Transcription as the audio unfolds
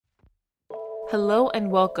Hello and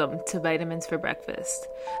welcome to Vitamins for Breakfast,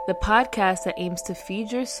 the podcast that aims to feed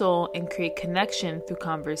your soul and create connection through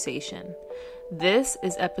conversation. This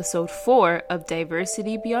is episode 4 of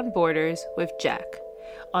Diversity Beyond Borders with Jack.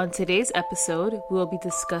 On today's episode, we will be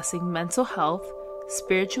discussing mental health,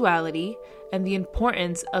 spirituality, and the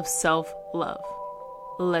importance of self-love.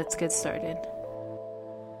 Let's get started.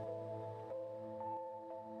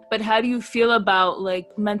 But how do you feel about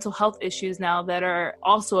mental health issues now that are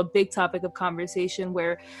also a big topic of conversation,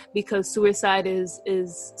 where because suicide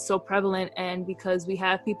is so prevalent, and because we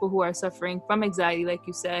have people who are suffering from anxiety, like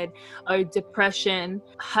you said, or depression?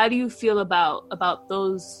 How do you feel about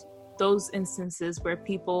those instances where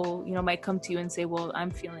people, might come to you and say, well,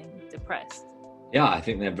 I'm feeling depressed? Yeah, I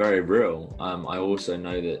think they're very real. I also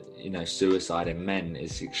know that, suicide in men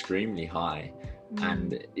is extremely high.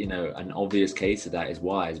 And, an obvious case of that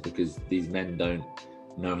is because these men don't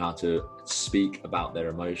know how to speak about their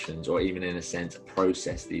emotions, or even in a sense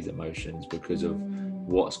process these emotions because of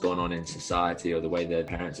what's gone on in society or the way their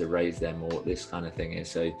parents have raised them, or this kind of thing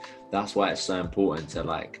is. So that's why it's so important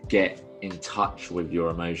to get in touch with your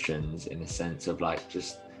emotions, in a sense of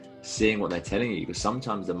just seeing what they're telling you. Because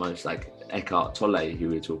sometimes the most, Eckhart Tolle, who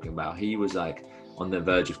we were talking about, he was on the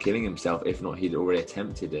verge of killing himself, if not he'd already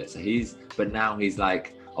attempted it. So now he's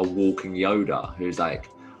like a walking Yoda who's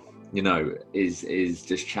is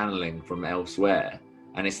just channeling from elsewhere.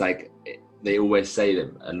 And it's they always say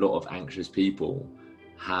that a lot of anxious people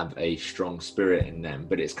have a strong spirit in them,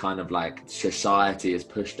 but it's kind of society has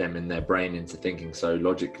pushed them in their brain into thinking so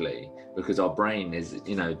logically, because our brain is,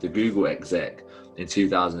 the Google exec in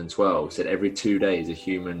 2012 said every 2 days a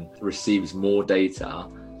human receives more data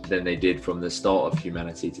than they did from the start of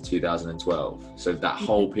humanity to 2012. So that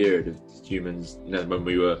whole period of humans, when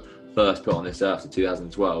we were first put on this earth to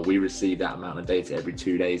 2012, we receive that amount of data every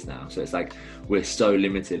 2 days now. So it's we're so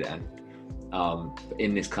limited, and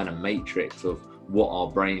in this kind of matrix of what our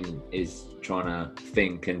brain is trying to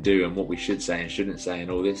think and do, and what we should say and shouldn't say, and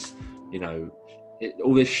all this,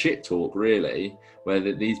 all this shit talk, really, where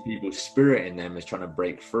these people's spirit in them is trying to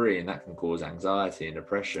break free, and that can cause anxiety and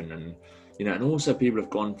depression. And and also people have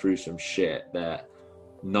gone through some shit that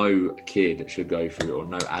no kid should go through, or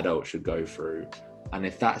no adult should go through. And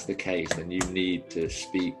if that's the case, then you need to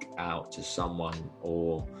speak out to someone,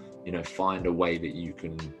 or find a way that you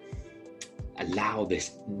can allow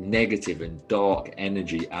this negative and dark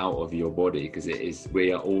energy out of your body, because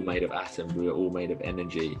we are all made of atoms, we are all made of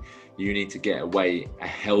energy. You need to get a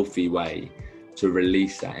healthy way to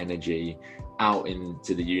release that energy out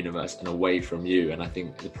into the universe and away from you. And I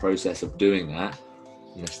think the process of doing that,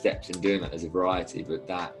 steps in doing that, there's a variety, but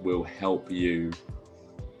that will help you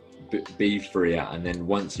be freer. And then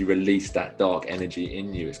once you release that dark energy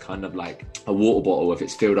in you, it's kind of like a water bottle. If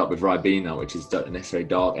it's filled up with Ribena, which is necessarily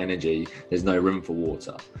dark energy, there's no room for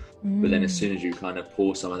water. But then as soon as you kind of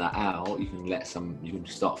pour some of that out, you can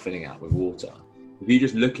start filling it out with water. If you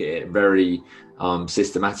just look at it very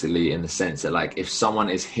systematically, in the sense that if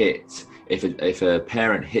someone is hit, if a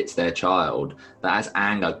parent hits their child, that has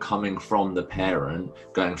anger coming from the parent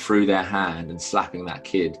going through their hand and slapping that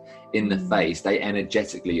kid in the face, they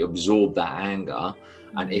energetically absorb that anger,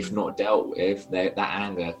 and if not dealt with, that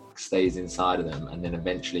anger stays inside of them, and then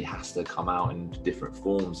eventually has to come out in different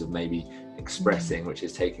forms of maybe expressing, which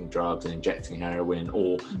is taking drugs and injecting heroin,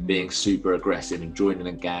 or being super aggressive and joining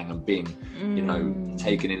a gang and being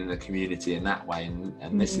taken in the community in that way.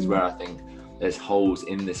 And this is where I think there's holes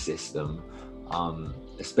in the system,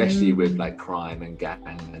 especially with crime and gang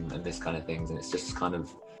and this kind of things. And it's just kind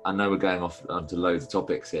of, I know we're going off onto loads of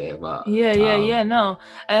topics here, but no,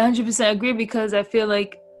 I 100% agree, because I feel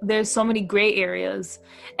there's so many gray areas,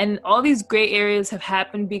 and all these gray areas have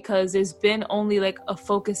happened because there's been only a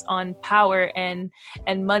focus on power and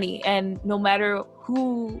money, and no matter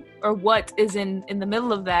who or what is in the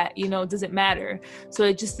middle of that, doesn't matter. So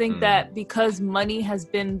I just think that because money has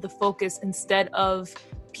been the focus instead of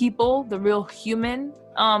people, the real human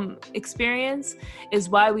experience, is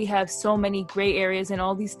why we have so many gray areas and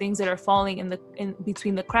all these things that are falling in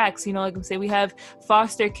between the cracks. Like I say, we have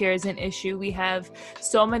foster care as an issue. We have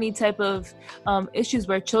so many type of issues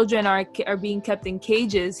where children are being kept in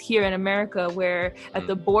cages here in America, where at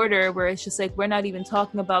the border, where it's just we're not even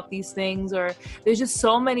talking about these things, or there's just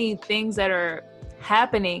so many things that are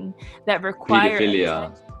happening that require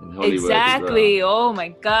pedophilia. Exactly. Well. Oh my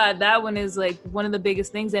God, that one is one of the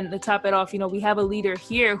biggest things. And to top it off, we have a leader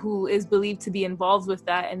here who is believed to be involved with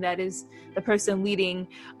that, and that is the person leading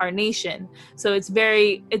our nation. So it's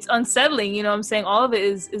unsettling. I'm saying all of it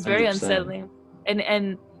is very 100%. Unsettling,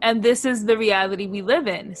 and this is the reality we live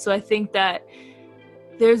in. So I think that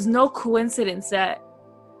there's no coincidence that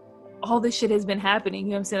all this shit has been happening.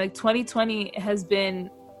 You know what I'm saying? Like 2020 has been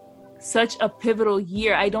such a pivotal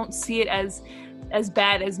year. I don't see it as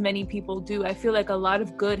bad as many people do. I feel like a lot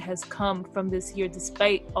of good has come from this year,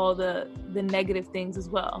 despite all the negative things as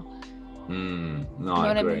well. No, You know I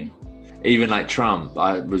what I agree. mean? Even like Trump,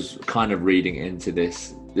 I was kind of reading into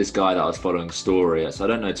this guy that I was following story. So I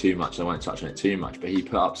don't know too much. I won't touch on it too much, but he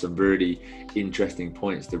put up some really interesting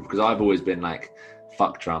points because I've always been like,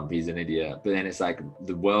 fuck Trump, he's an idiot. But then it's like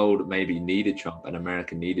the world maybe needed Trump and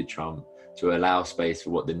America needed Trump to allow space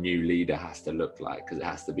for what the new leader has to look like, because it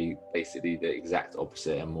has to be basically the exact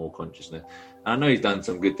opposite and more consciousness. And I know he's done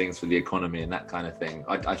some good things for the economy and that kind of thing.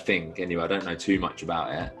 I think, anyway, I don't know too much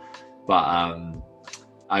about it, but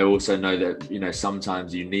I also know that, you know,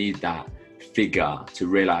 sometimes you need that figure to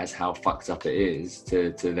realize how fucked up it is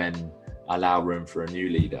to then allow room for a new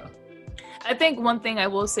leader. I think one thing I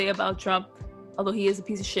will say about Trump, although he is a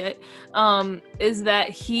piece of shit, is that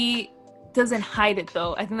he doesn't hide it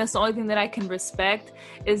though. I think that's the only thing that I can respect,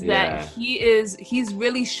 is that he's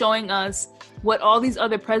really showing us what all these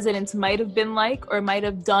other presidents might have been like or might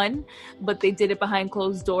have done, but they did it behind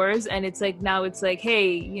closed doors. And it's like, now it's like,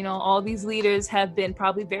 hey, you know, all these leaders have been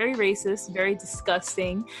probably very racist, very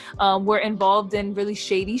disgusting, were involved in really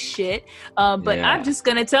shady shit, but I'm just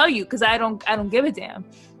gonna tell you because I don't give a damn.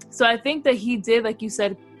 So I think that he did, like you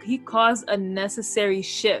said, he caused a necessary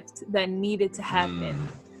shift that needed to happen,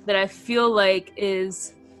 that I feel like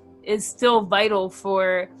is still vital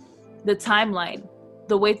for the timeline,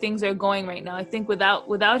 the way things are going right now. I think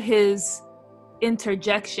without his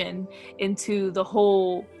interjection into the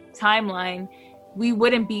whole timeline, we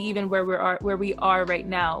wouldn't be even where we are right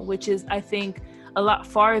now, which is, I think, a lot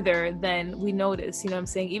farther than we notice. You know what I'm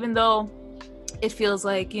saying? Even though it feels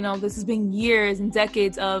like, you know, this has been years and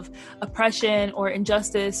decades of oppression or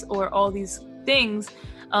injustice or all these things,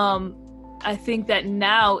 I think that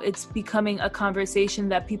now it's becoming a conversation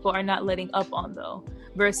that people are not letting up on, though,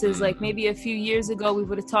 versus like maybe a few years ago we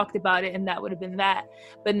would have talked about it and that would have been that.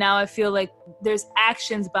 But now I feel like there's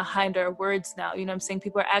actions behind our words now. You know what I'm saying?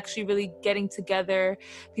 People are actually really getting together.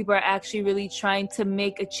 People are actually really trying to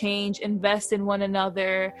make a change, invest in one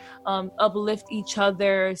another, uplift each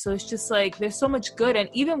other. So it's just like there's so much good. And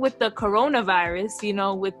even with the coronavirus, you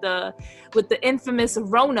know, with the infamous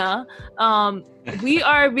Rona,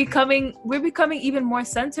 we're becoming even more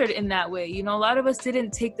centered in that way. You know, a lot of us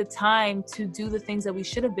didn't take the time to do the things that we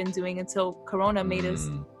should have been doing until Corona made us,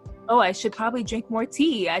 oh, I should probably drink more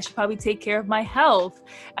tea. I should probably take care of my health.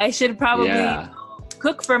 I should probably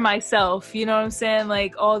cook for myself. You know what I'm saying?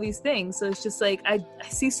 Like all these things. So it's just like, I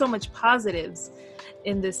see so much positives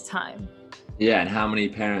in this time. Yeah. And how many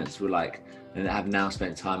parents were like, and have now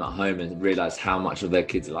spent time at home and realized how much of their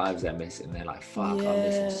kids' lives they're missing. They're like, fuck, I'm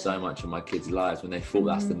missing so much of my kids' lives, when they thought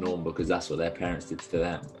that's the norm because that's what their parents did to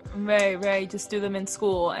them. Right. Just do them in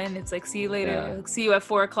school and it's like, see you later. Like, see you at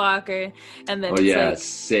 4:00 and then it's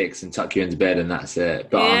 6 and tuck you into bed and that's it.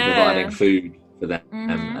 But I'm providing food for them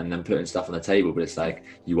and then putting stuff on the table. But it's like,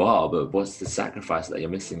 you are, but what's the sacrifice that you're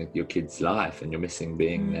missing of your kid's life, and you're missing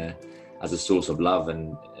being there as a source of love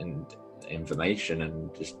and information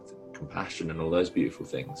and just compassion and all those beautiful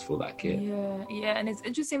things for that kid. And it's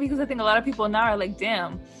interesting because I think a lot of people now are like,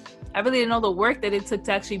 damn, I really didn't know the work that it took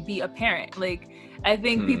to actually be a parent. Like, I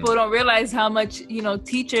think people don't realize how much, you know,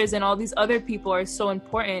 teachers and all these other people are so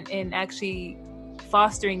important in actually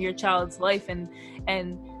fostering your child's life and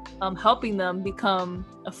helping them become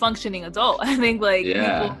a functioning adult. I think like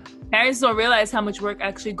parents don't realize how much work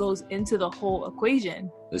actually goes into the whole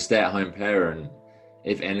equation. The stay-at-home parent,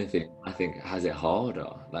 if anything, I think has it harder.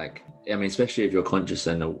 Like, I mean, especially if you're conscious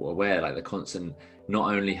and aware, like the constant,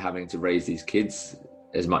 not only having to raise these kids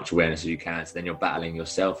as much awareness as you can, so then you're battling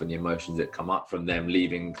yourself and the emotions that come up from them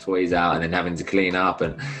leaving toys out and then having to clean up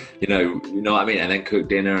and, you know what I mean? And then cook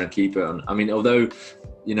dinner and keep it on. I mean, although,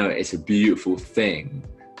 you know, it's a beautiful thing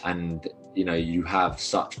and, you know, you have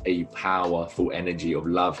such a powerful energy of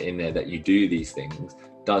love in there that you do these things,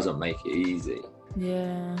 doesn't make it easy.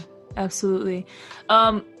 Yeah. Absolutely.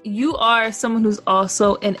 You are someone who's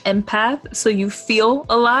also an empath, so you feel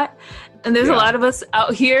a lot. And there's a lot of us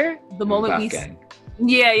out here, the moment we... Gang.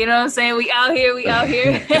 Yeah, you know what I'm saying? We out here.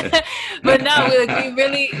 But no,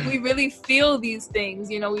 we really feel these things,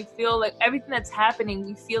 you know, we feel like everything that's happening,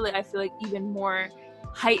 we feel it, I feel like even more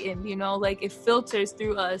heightened, you know, like it filters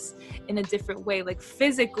through us in a different way. Like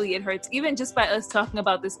physically it hurts. Even just by us talking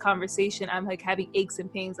about this conversation, I'm like having aches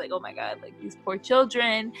and pains, like, oh my God, like these poor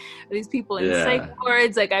children, these people in psych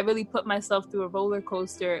wards. Like I really put myself through a roller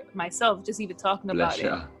coaster myself, just even talking about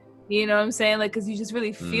it. You know what I'm saying? Like, cause you just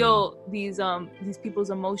really feel these people's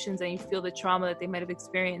emotions and you feel the trauma that they might have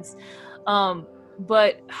experienced.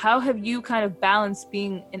 but how have you kind of balanced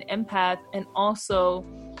being an empath and also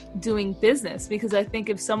doing business? Because I think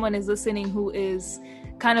if someone is listening who is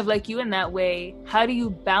kind of like you in that way, how do you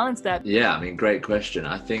balance that? Yeah, I mean, great question.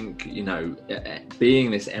 I think, you know,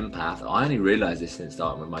 being this empath, I only realized this since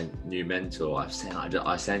starting with my new mentor. I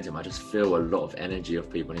sent him, I just feel a lot of energy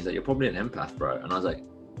of people. And he's like, you're probably an empath, bro. And I was like,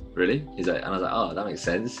 really? He's like, and I was like, oh, that makes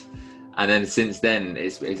sense. And then since then,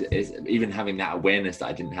 it's even having that awareness that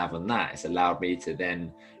I didn't have on that, it's allowed me to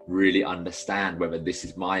then really understand whether this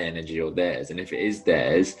is my energy or theirs. And if it is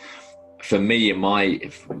theirs, for me, in my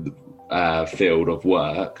field of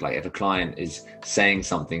work, like if a client is saying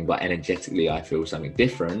something but energetically I feel something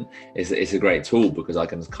different, it's a great tool, because I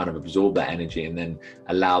can kind of absorb that energy and then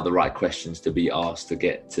allow the right questions to be asked to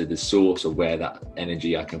get to the source of where that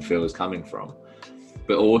energy I can feel is coming from.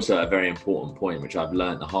 But also a very important point, which I've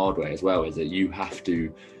learned the hard way as well, is that you have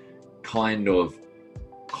to kind of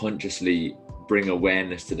consciously bring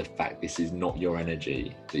awareness to the fact this is not your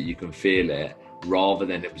energy, that you can feel it, rather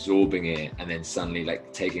than absorbing it and then suddenly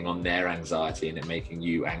like taking on their anxiety and it making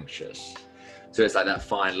you anxious. So it's like that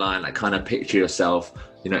fine line, like kind of picture yourself,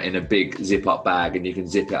 you know, in a big zip up bag, and you can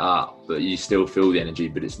zip it up, but you still feel the energy,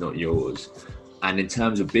 but it's not yours. And in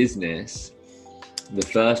terms of business, the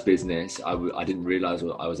first business, I didn't realize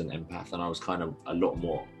I was an empath, and I was kind of a lot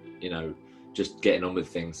more, you know, just getting on with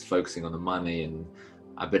things, focusing on the money.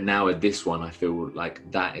 But now with this one, I feel like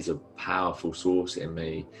that is a powerful source in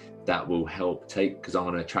me that will help because I'm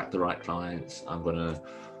going to attract the right clients. I'm going to,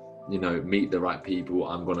 you know, meet the right people.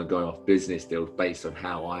 I'm going to go off business deals based on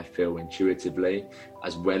how I feel intuitively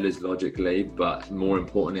as well as logically. But more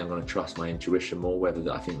importantly, I'm going to trust my intuition more, whether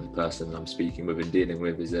I think the person I'm speaking with and dealing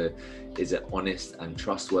with is a honest and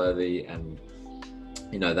trustworthy, and,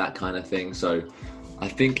 you know, that kind of thing. So I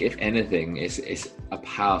think if anything, it's a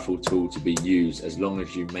powerful tool to be used, as long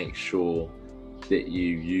as you make sure that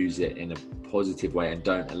you use it in a positive way and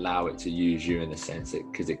don't allow it to use you, in the sense that,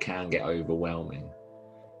 because it can get overwhelming.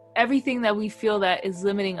 Everything that we feel that is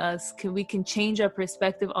limiting us, we can change our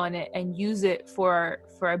perspective on it and use it for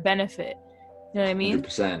our benefit. You know what I mean?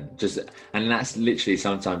 100%. And that's literally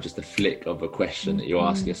sometimes just a flick of a question that you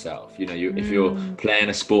ask yourself. You know, if you're playing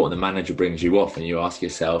a sport and the manager brings you off, and you ask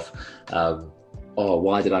yourself, oh,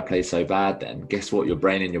 why did I play so bad then? Guess what? Your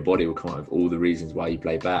brain and your body will come up with all the reasons why you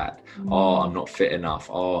play bad. Oh, I'm not fit enough.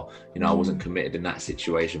 Oh, you know, I wasn't committed in that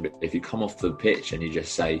situation. But if you come off the pitch and you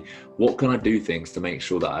just say, what can I do things to make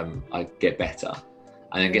sure that I get better?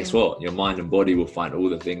 And then guess what? Your mind and body will find all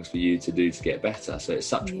the things for you to do to get better. So it's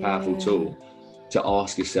such a powerful tool to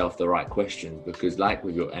ask yourself the right questions, because like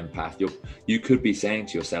with your empath, you could be saying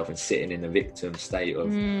to yourself and sitting in a victim state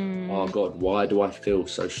of, oh God, why do I feel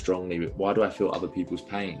so strongly? Why do I feel other people's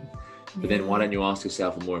pain? But then why don't you ask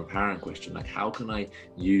yourself a more empowering question, like, how can I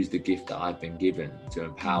use the gift that I've been given to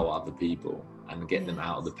empower other people and get them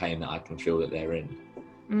out of the pain that I can feel that they're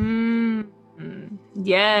in?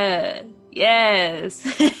 Yes.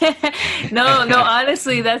 no,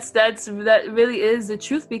 honestly, that really is the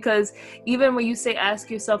truth, because even when you say ask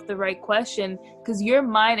yourself the right question, because your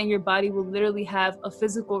mind and your body will literally have a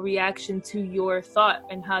physical reaction to your thought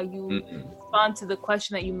and how you respond to the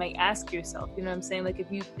question that you might ask yourself. You know what I'm saying? Like if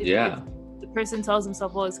the person tells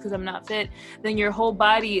himself, well, it's because I'm not fit, then your whole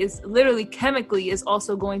body is literally chemically is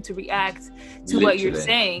also going to react to what you're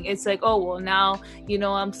saying. It's like, oh, well, now, you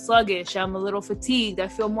know, I'm sluggish, I'm a little fatigued, I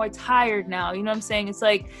feel more tired now. You know what I'm saying? It's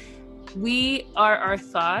like we are our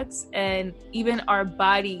thoughts, and even our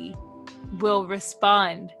body will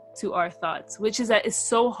respond to our thoughts, which is that it's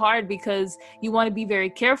so hard, because you want to be very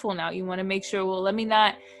careful now. You want to make sure, well, let me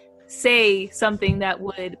not say something that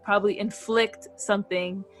would probably inflict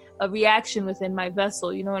a reaction within my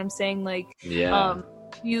vessel. You know what I'm saying? Like, do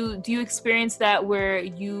you experience that where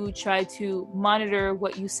you try to monitor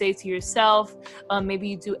what you say to yourself? Maybe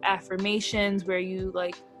you do affirmations where you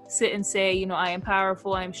like sit and say, you know, I am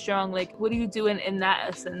powerful, I am strong. Like, what do you do in that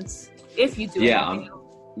essence? If you do anything else?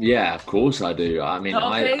 Yeah, of course I do. I mean,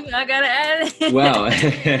 I gotta add it. Well,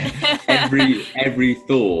 every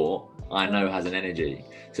thought I know has an energy.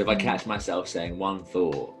 So if I catch myself saying one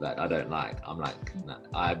thought that I don't like, I'm like,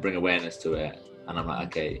 I bring awareness to it, and I'm like,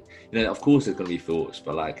 okay, you know, of course there's going to be thoughts,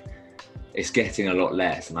 but like, it's getting a lot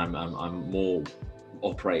less, and I'm more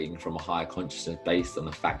operating from a higher consciousness based on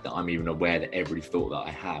the fact that I'm even aware that every thought that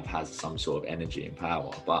I have has some sort of energy and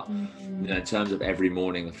power. But you know, in terms of every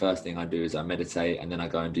morning, the first thing I do is I meditate, and then I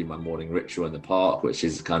go and do my morning ritual in the park, which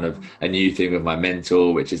is kind of a new thing with my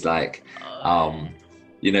mentor, which is like,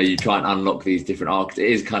 you know, you try and unlock these different archetypes.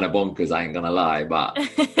 It is kind of bonkers, I ain't gonna lie, but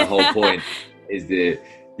the whole point is that,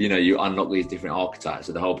 you know, you unlock these different archetypes.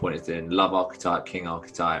 So the whole point is doing love archetype, king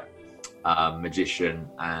archetype, magician,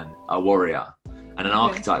 and a warrior. And an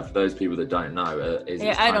archetype, for those people that don't know, is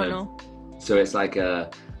I don't know. So it's like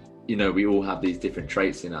we all have these different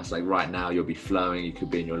traits in us. Like right now, you'll be flowing. You could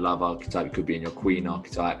be in your love archetype. You could be in your queen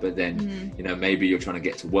archetype. But then, maybe you're trying to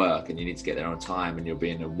get to work and you need to get there on time, and you'll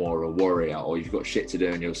be in a warrior, or you've got shit to do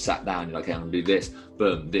and you're sat down. You're like, okay, I'm gonna do this.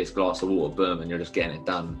 Boom, this glass of water. Boom, and you're just getting it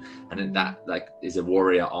done. And then that is a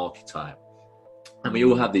warrior archetype. And we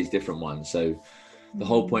all have these different ones. So the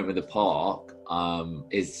whole point with the park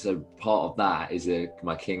is, so part of that is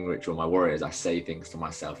my king ritual, my warriors. I say things to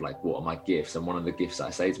myself like, what are my gifts? And one of the gifts that I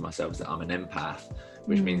say to myself is that I'm an empath,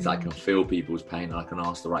 which means I can feel people's pain and I can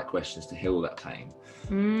ask the right questions to heal that pain.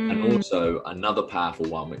 And also another powerful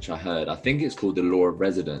one, which I heard, I think it's called the law of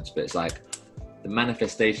resonance, but it's like the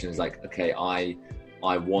manifestation is like, okay, I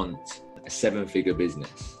want a 7-figure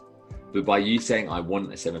business. But by you saying I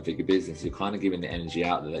want a 7-figure business, you're kind of giving the energy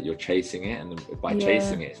out there that you're chasing it, and by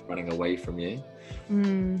chasing it, it's running away from you.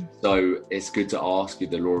 So it's good to ask you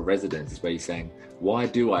the law of resonance, is where you're saying, why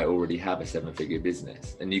do I already have a 7-figure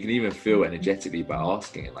business? And you can even feel energetically by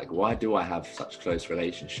asking it, like, why do I have such close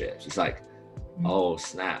relationships? It's like, oh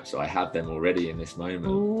snap, so I have them already in this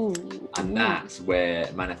moment. And that's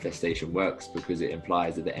where manifestation works, because it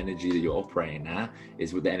implies that the energy that you're operating at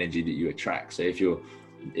is with the energy that you attract. So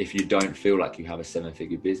if you don't feel like you have a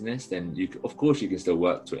 7-figure business, then of course you can still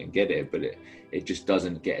work to it and get it, but it just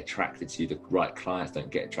doesn't get attracted to you. The right clients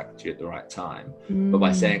don't get attracted to you at the right time. But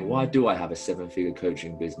by saying, why do I have a 7-figure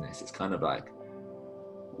coaching business? It's kind of like,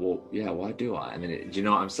 well, yeah, why do I? I mean, do you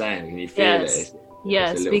know what I'm saying? Can you feel it?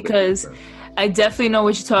 Yes, because I definitely know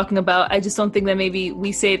what you're talking about. I just don't think that maybe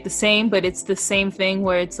we say it the same, but it's the same thing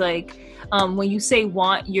where it's like, when you say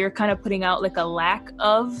want, you're kind of putting out like a lack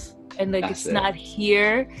of, and like it's not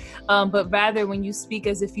here, but rather when you speak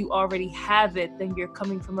as if you already have it, then you're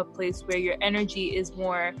coming from a place where your energy is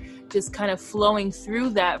more just kind of flowing through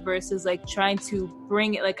that, versus like trying to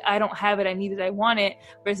bring it like, I don't have it, I need it, I want it,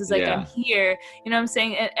 versus like I'm here, you know what I'm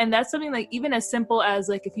saying? And that's something like even as simple as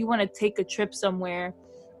like, if you want to take a trip somewhere,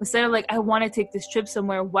 instead of like, I want to take this trip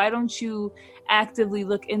somewhere, why don't you actively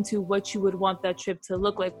look into what you would want that trip to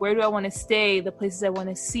look like? Where do I want to stay? The places I want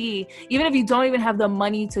to see, even if you don't even have the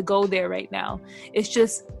money to go there right now. It's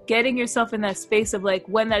just getting yourself in that space of like,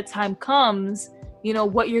 when that time comes,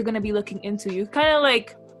 what you're going to be looking into. You kind of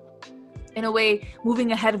like, in a way,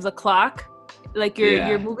 moving ahead of the clock. Like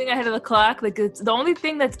you're moving ahead of the clock. Like it's the only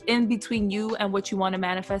thing that's in between you and what you want to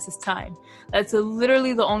manifest is time. That's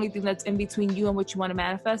literally the only thing that's in between you and what you want to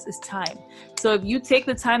manifest is time. So if you take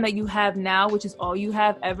the time that you have now, which is all you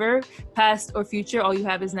have ever, past or future, all you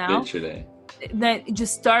have is now. Literally. Then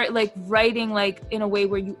just start like writing like in a way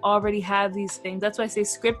where you already have these things. That's why I say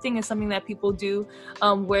scripting is something that people do,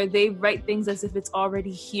 where they write things as if it's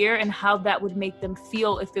already here, and how that would make them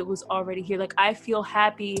feel if it was already here. Like, I feel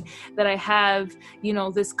happy that I have,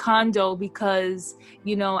 this condo because,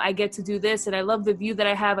 I get to do this, and I love the view that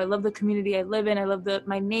I have. I love the community I live in. I love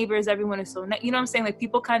my neighbors. Everyone is so nice. You know what I'm saying? Like,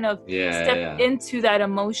 people kind of step into that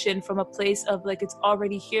emotion from a place of like, it's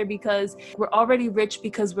already here, because we're already rich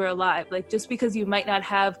because we're alive. Like, just because you might not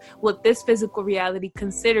have what this physical reality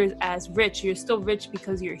considers as rich, you're still rich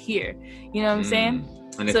because you're here. You know what I'm saying?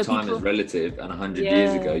 And if time is relative, and 100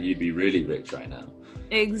 years ago, you'd be really rich right now.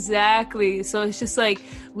 Exactly. So it's just like,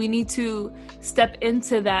 we need to step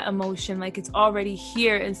into that emotion like it's already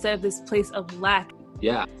here, instead of this place of lack.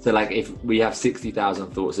 Yeah. So like, if we have 60,000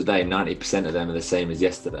 thoughts a day, 90% of them are the same as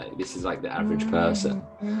yesterday. This is like the average person.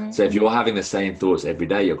 So if you're having the same thoughts every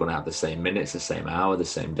day, you're going to have the same minutes, the same hour, the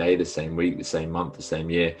same day, the same week, the same month, the same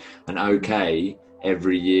year. And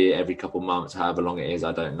every year, every couple months, however long it is,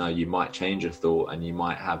 I don't know, you might change your thought, and you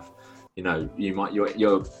might have,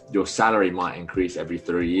 your salary might increase every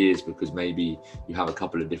 3 years because maybe you have a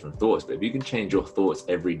couple of different thoughts. But if you can change your thoughts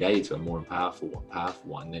every day to a more powerful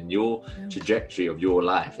one, then your trajectory of your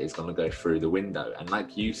life is going to go through the window. And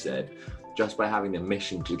like you said, just by having the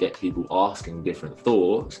mission to get people asking different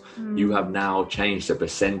thoughts, you have now changed the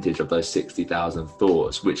percentage of those 60,000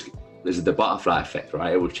 thoughts, which is the butterfly effect,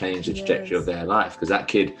 right? It will change the trajectory of their life, because that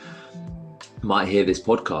kid might hear this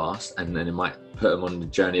podcast, and then it might put them on the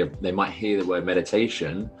journey of, they might hear the word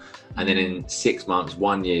meditation, and then in 6 months,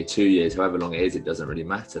 1 year, 2 years, however long it is, it doesn't really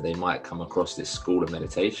matter. They might come across this school of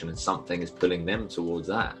meditation, and something is pulling them towards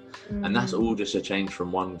that. And that's all just a change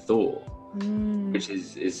from one thought, which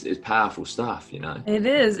is powerful stuff, It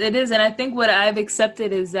is. And I think what I've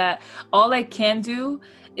accepted is that all I can do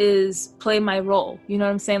is play my role. You know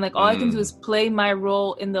what I'm saying? Like, all I can do is play my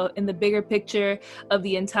role in the bigger picture of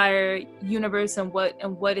the entire universe and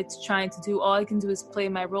what it's trying to do. All I can do is play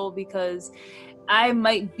my role, because I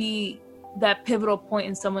might be that pivotal point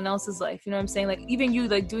in someone else's life. You know what I'm saying? Like even you,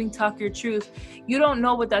 like doing Talk Your Truth, you don't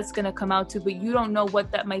know what that's going to come out to, but you don't know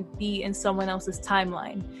what that might be in someone else's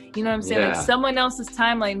timeline. You know what I'm saying? Like someone else's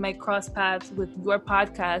timeline might cross paths with your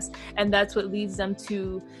podcast, and that's what leads them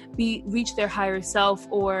to reach their higher self,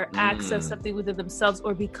 or access something within themselves,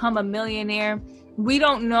 or become a millionaire. We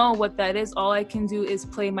don't know what that is. All I can do is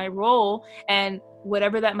play my role, and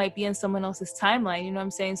whatever that might be in someone else's timeline. You know what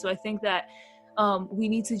I'm saying? So I think that we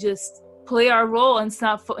need to just play our role and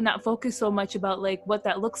not focus so much about like what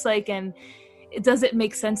that looks like, and it doesn't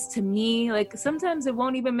make sense to me. Like sometimes it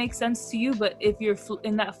won't even make sense to you, but if you're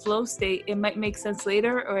in that flow state, it might make sense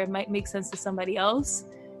later, or it might make sense to somebody else.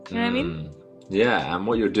 You know what I mean? Yeah, and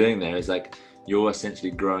what you're doing there is like you're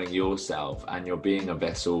essentially growing yourself, and you're being a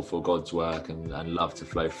vessel for God's work and love to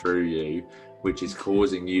flow through you, which is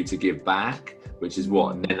causing you to give back, which is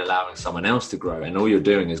what, and then allowing someone else to grow. And all you're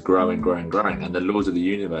doing is growing. And the laws of the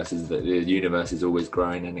universe is that the universe is always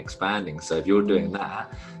growing and expanding. So if you're doing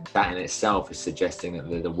that, that in itself is suggesting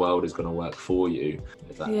that the world is going to work for you.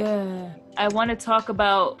 Yeah. I want to talk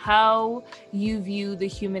about how you view the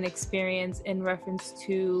human experience in reference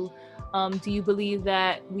to, do you believe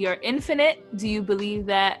that we are infinite? Do you believe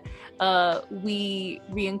that we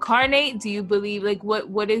reincarnate? Do you believe, like,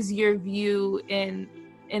 what is your view in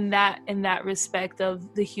that respect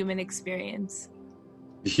of the human experience?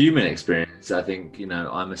 The human experience, I think,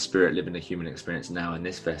 I'm a spirit living a human experience now in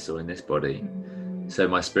this vessel, in this body. So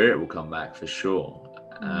my spirit will come back for sure.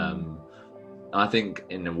 I think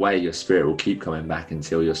in a way your spirit will keep coming back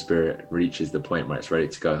until your spirit reaches the point where it's ready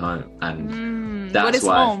to go home. And that's what is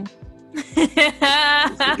why home?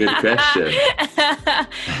 It's a good question.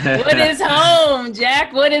 What is home,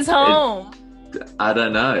 Jack? What is home? I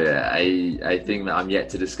don't know. I think that I'm yet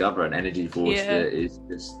to discover an energy force that is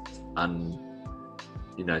just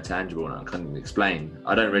tangible, and I can't explain.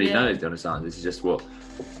 I don't really know, to be honest. This is just what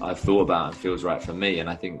I've thought about and feels right for me. And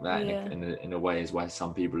I think that in a way is why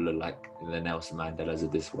some people are like the Nelson Mandelas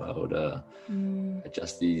of this world, are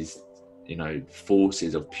just these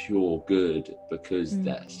forces of pure good, because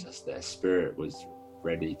that's just their spirit was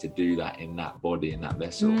ready to do that in that body, in that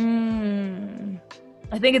vessel.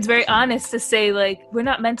 I think it's very honest to say, like, we're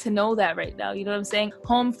not meant to know that right now. You know what I'm saying?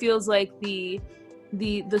 Home feels like the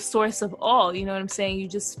source of all. You know what I'm saying? You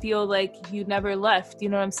just feel like you never left. You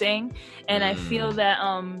know what I'm saying? And I feel that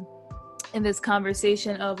in this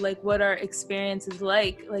conversation of like what our experience is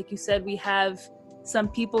like you said, we have some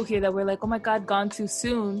people here that we're like, oh my God, gone too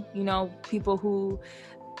soon. People who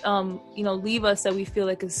leave us that we feel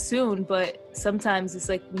like is soon, but sometimes it's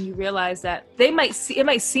like when you realize that it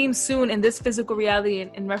might seem soon in this physical reality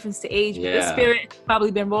in reference to age, but the spirit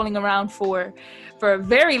probably been rolling around for a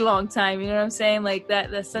very long time. You know what I'm saying? Like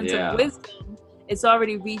that sense of wisdom, it's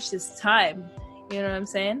already reached its time. You know what I'm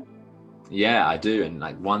saying? Yeah, I do. And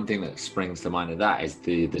like one thing that springs to mind of that is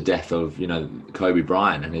the death of Kobe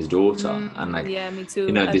Bryant and his daughter. And like, yeah, me too.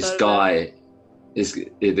 This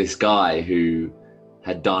guy who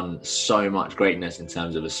had done so much greatness in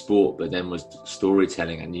terms of a sport, but then was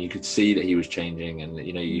storytelling, and you could see that he was changing, and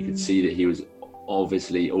you could see that he was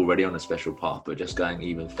obviously already on a special path, but just going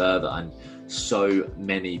even further. And so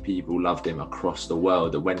many people loved him across the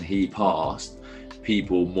world that when he passed,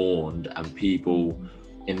 people mourned, and people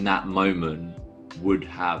in that moment would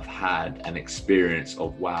have had an experience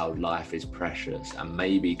of, wow, life is precious. And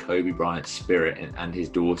maybe Kobe Bryant's spirit and his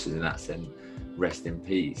daughters, in that sense, rest in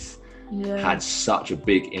peace, had such a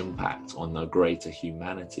big impact on the greater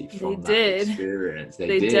humanity from that experience.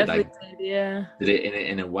 They did. Definitely did, yeah.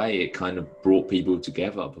 In a way, it kind of brought people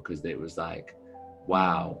together, because it was like,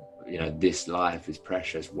 wow, this life is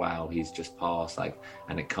precious. Wow, he's just passed. Like,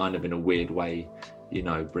 and it kind of in a weird way,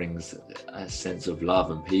 brings a sense of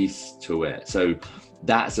love and peace to it. So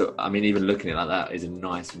even looking at it like that is a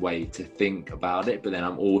nice way to think about it. But then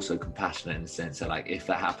I'm also compassionate in the sense that, like, if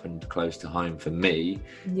that happened close to home for me,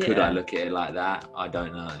 could I look at it like that? I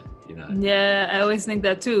don't know, Yeah, I always think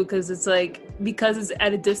that too, because it's like, because it's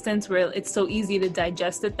at a distance where it's so easy to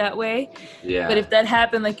digest it that way. Yeah. But if that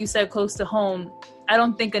happened, like you said, close to home, I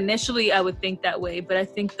don't think initially I would think that way. But I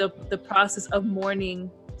think the process of mourning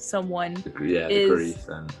someone the grief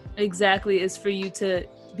is for you to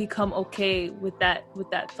become okay with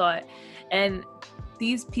that thought. And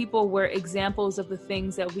these people were examples of the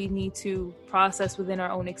things that we need to process within our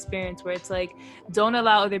own experience, where it's like, don't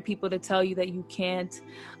allow other people to tell you that you can't.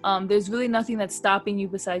 There's really nothing that's stopping you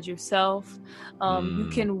besides yourself. You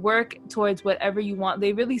can work towards whatever you want.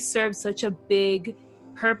 They really serve such a big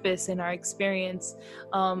purpose in our experience.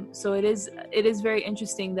 So it is very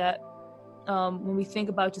interesting that when we think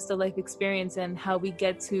about just the life experience and how we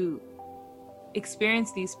get to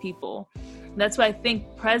experience these people. That's why I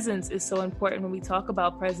think presence is so important. When we talk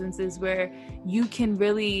about presence, is where you can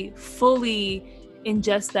really fully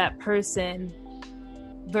ingest that person,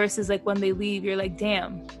 versus like when they leave, you're like,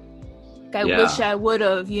 damn, I wish I would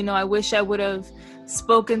have, I wish I would have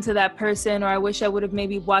spoken to that person, or I wish I would have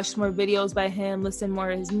maybe watched more videos by him, listened more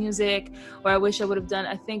to his music, or I wish I would have done.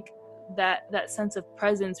 I think that sense of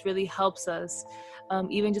presence really helps us,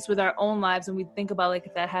 even just with our own lives. When we think about, like,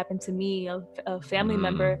 if that happened to me, a family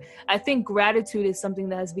member, I think gratitude is something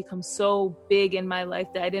that has become so big in my life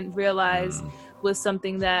that I didn't realize was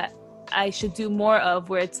something that I should do more of,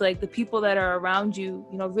 where it's like the people that are around you,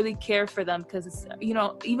 really care for them, because it's,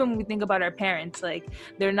 even when we think about our parents, like,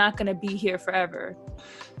 they're not going to be here forever.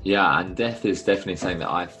 Yeah, and death is definitely something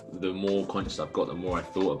that the more conscious I've got, the more I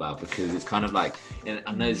thought about, because it's kind of like, and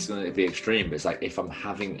I know this is going to be extreme, but it's like if I'm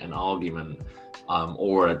having an argument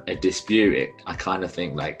or a dispute, I kind of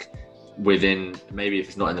think like within, maybe if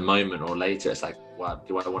it's not in the moment or later, it's like, well,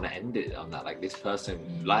 do I want to end it on that? Like, this person,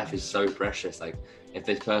 life is so precious. Like, if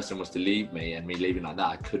this person was to leave me and me leaving like that,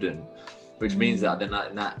 I couldn't. Which means that then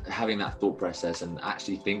having that thought process and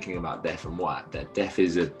actually thinking about death, and that death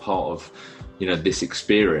is a part of, this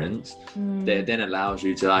experience, that then allows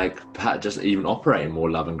you to, like, perhaps just even operate in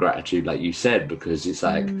more love and gratitude, like you said, because it's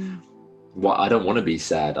like, I don't want to be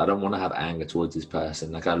sad. I don't want to have anger towards this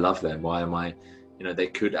person. Like, I love them. Why am I, they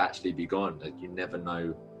could actually be gone. Like, you never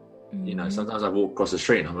know. Sometimes I walk across the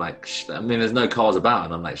street and I'm like, there's no cars about,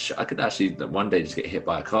 and I'm like, I could actually one day just get hit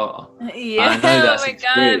by a car. Yeah, I know that's oh my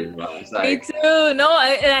extreme, God. It's like, me too. No,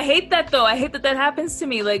 I hate that though. I hate that happens to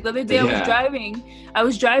me. Like, the other day I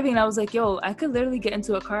was driving and I was like, yo, I could literally get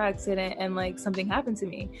into a car accident and like something happened to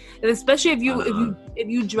me. And especially if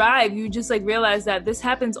you drive, you just like realize that this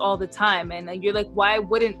happens all the time, and you're like, why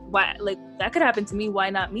like that could happen to me, why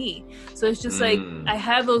not me? So it's just like, I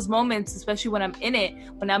have those moments, especially when I'm in it,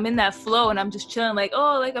 when I'm in that flow and I'm just chilling, like,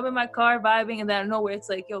 oh, like I'm in my car vibing, and then out of nowhere it's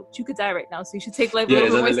like, yo, you could die right now, so you should take life a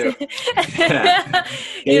little bit more yeah.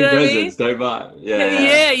 You know what I mean? Don't buy.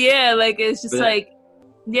 Yeah, like, it's just But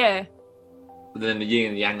then the yin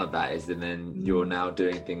and yang of that is, and then you're now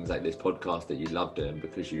doing things like this podcast that you love doing,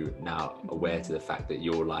 because you're now aware to the fact that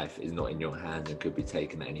your life is not in your hands and could be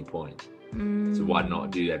taken at any point. So why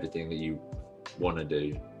not do everything that you want to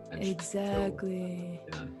do? Exactly.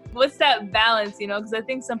 Still, What's that balance, because I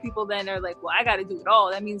think some people then are like, well, I got to do it all.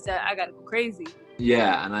 That means that I got to go crazy.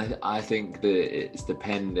 Yeah, and I think that it's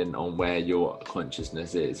dependent on where your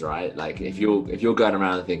consciousness is, right? Like, if you're going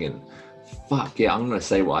around thinking, fuck yeah, I'm gonna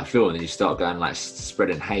say what I feel, and then you start going like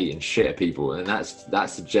spreading hate and shit at people, and that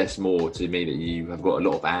suggests more to me that you have got a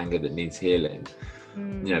lot of anger that needs healing.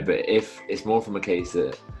 But if it's more from a case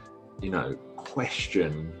that,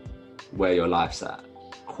 question where your life's at,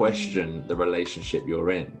 question the relationship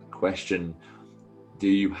you're in, question, do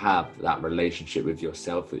you have that relationship with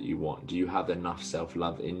yourself that you want? Do you have enough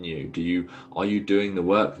self-love in you? Are you doing the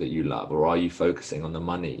work that you love, or are you focusing on the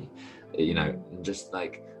money? And just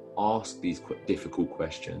like ask these difficult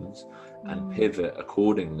questions and pivot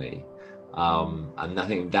accordingly. And I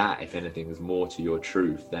think that, if anything, is more to your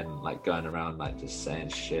truth than like going around like just saying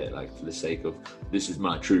shit like for the sake of, this is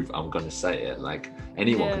my truth, I'm gonna say it. Like,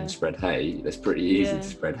 anyone can spread hate. It's pretty easy to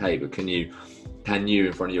spread hate, but can you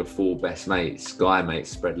in front of your 4 best mates, guy mates,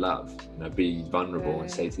 spread love? Be vulnerable and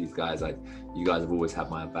say to these guys, like, you guys have always had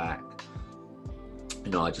my back.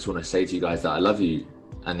 I just want to say to you guys that I love you.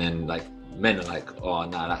 And then like, men are like, oh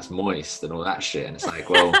no, that's moist and all that shit, and it's like,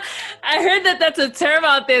 well, I heard that's a term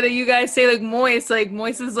out there that you guys say, like moist. Like,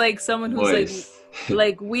 moist is like someone who's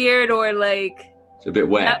like weird, or like it's a bit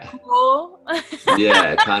wet. Not cool.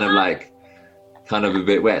 Yeah, kind of a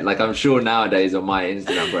bit wet. Like, I'm sure nowadays on my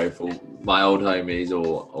Instagram profile, my old homies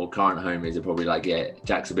or current homies are probably like, yeah,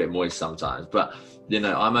 Jack's a bit moist sometimes, but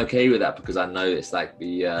I'm okay with that, because I know it's like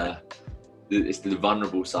it's the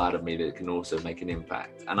vulnerable side of me that can also make an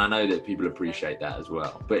impact, and I know that people appreciate that as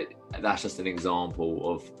well. But that's just an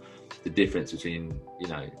example of the difference between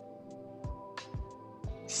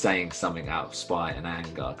saying something out of spite and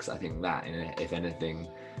anger, because I think that, if anything,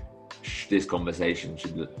 this conversation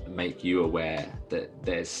should make you aware that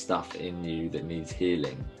there's stuff in you that needs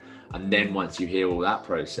healing. And then once you hear all that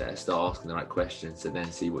process, start asking the right questions to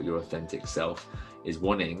then see what your authentic self is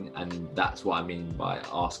wanting. And that's what I mean by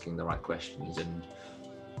asking the right questions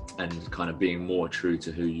and kind of being more true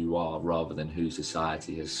to who you are, rather than who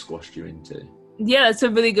society has squashed you into. Yeah, that's a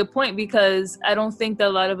really good point, because I don't think that a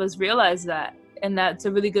lot of us realize that. and that's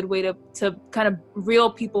a really good way to kind of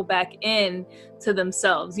reel people back in to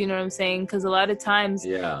themselves. You know what I'm saying? Because a lot of times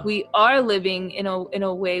we are living in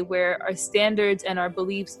a way where our standards and our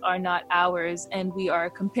beliefs are not ours, and we are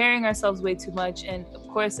comparing ourselves way too much. And of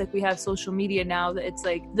course, like, we have social media now, that it's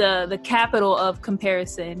like the capital of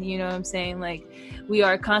comparison. You know what I'm saying? Like, we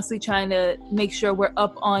are constantly trying to make sure we're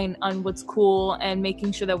up on what's cool, and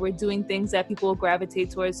making sure that we're doing things that people will gravitate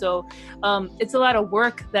towards. So it's a lot of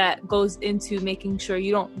work that goes into making sure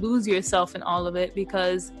you don't lose yourself in all of it,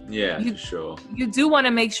 because you do want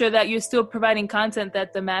to make sure that you're still providing content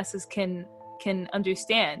that the masses can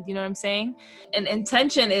understand. You know what I'm saying? And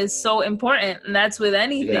intention is so important, and that's with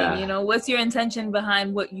anything. You know, what's your intention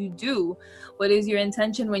behind what you do? What is your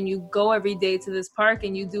intention when you go every day to this park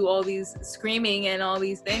and you do all these screaming and all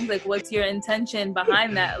these things? Like, what's your intention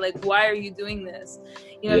behind that? Like, why are you doing this?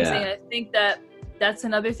 You know what I'm saying? I think that's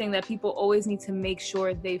another thing that people always need to make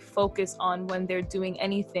sure they focus on when they're doing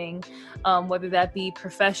anything, whether that be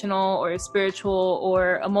professional or spiritual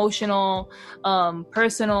or emotional,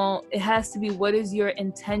 personal. It has to be, what is your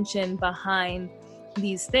intention behind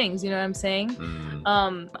these things? You know what I'm saying?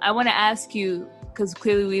 I want to ask you, because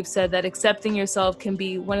clearly we've said that accepting yourself can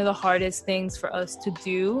be one of the hardest things for us to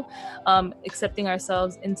do. Accepting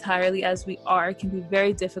ourselves entirely as we are can be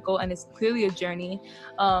very difficult, and it's clearly a journey.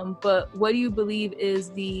 But what do you believe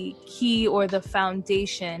is the key or the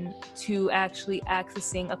foundation to actually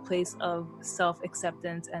accessing a place of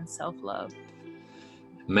self-acceptance and self-love?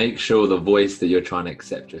 Make sure the voice that you're trying to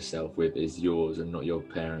accept yourself with is yours, and not your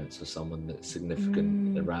parents or someone that's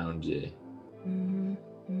significant around you.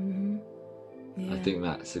 I think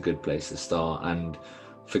that's a good place to start. And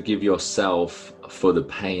forgive yourself for the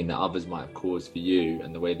pain that others might have caused for you,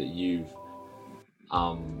 and the way that you've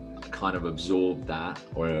kind of absorbed that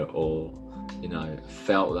or you know,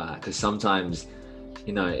 felt that. Because sometimes,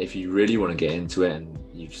 you know, if you really want to get into it and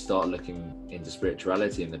you start looking into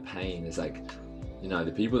spirituality and the pain, is like, you know,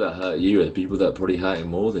 the people that hurt you are the people that are probably hurting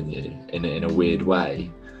more than you in a weird way.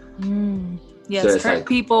 Yes, so hurt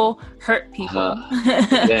people hurt people.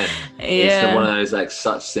 It's one of those like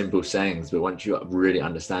such simple sayings, but once you really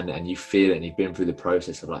understand it and you feel it and you've been through the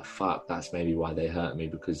process of like, fuck, that's maybe why they hurt me,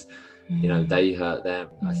 because you know, they hurt them.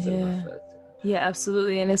 Yeah,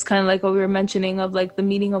 absolutely. And it's kind of like what we were mentioning of like the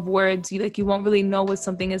meaning of words. You won't really know what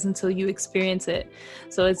something is until you experience it.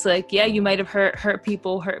 So it's like, yeah, you might have hurt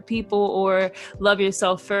people or love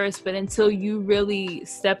yourself first, but until you really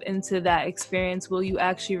step into that experience, will you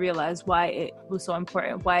actually realize why it was so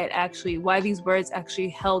important, why these words actually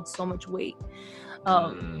held so much weight.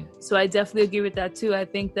 So I definitely agree with that too. I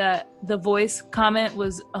think that the voice comment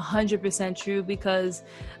was 100% true, because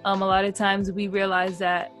a lot of times we realize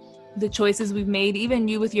that the choices we've made, even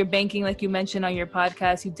you with your banking, like you mentioned on your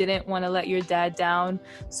podcast, you didn't want to let your dad down.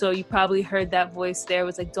 So you probably heard that voice there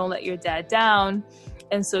was like, don't let your dad down.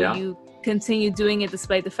 And so you continue doing it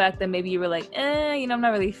despite the fact that maybe you were like, you know, I'm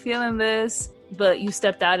not really feeling this. But you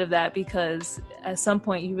stepped out of that because at some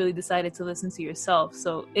point you really decided to listen to yourself.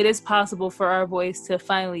 So it is possible for our voice to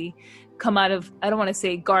finally come out of, I don't want to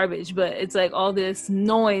say garbage, but it's like all this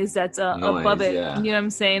noise that's above it. You know what I'm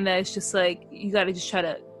saying? That it's just like, you got to just try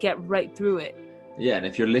to get right through it. Yeah, and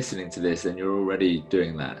if you're listening to this and you're already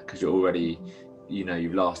doing that, because you're already, you know,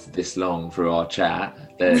 you've lasted this long through our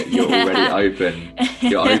chat, that you're already open.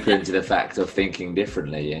 You're open to the fact of thinking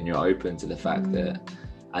differently, and you're open to the fact that,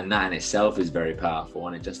 and that in itself is very powerful.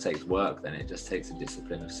 And it just takes work. Then it just takes a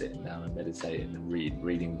discipline of sitting down and meditating and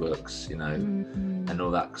reading books, you know, and all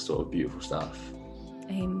that sort of beautiful stuff.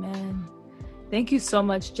 Amen. Thank you so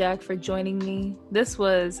much, Jack, for joining me. This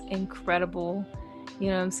was incredible. You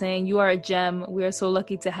know what I'm saying? You are a gem. We are so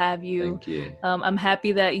lucky to have you. Thank you. I'm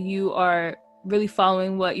happy that you are really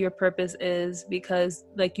following what your purpose is, because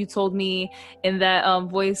like you told me in that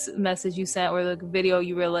voice message you sent, or the video,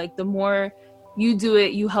 you were like, the more you do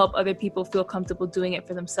it, you help other people feel comfortable doing it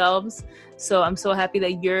for themselves. So I'm so happy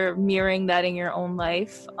that you're mirroring that in your own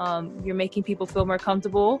life. You're making people feel more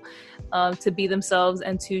comfortable to be themselves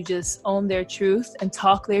and to just own their truth and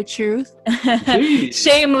talk their truth.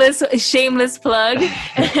 shameless plug.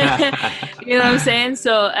 You know what I'm saying?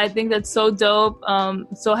 So I think that's so dope.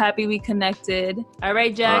 So happy we connected. All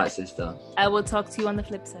right, Jack. All right, sister. I will talk to you on the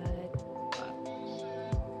flip side.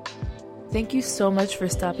 Thank you so much for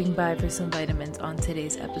stopping by for some vitamins on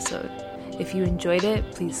today's episode. If you enjoyed it,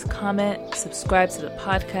 please comment, subscribe to the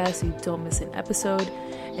podcast so you don't miss an episode,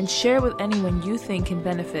 and share with anyone you think can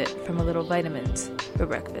benefit from a little vitamins for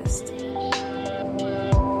breakfast.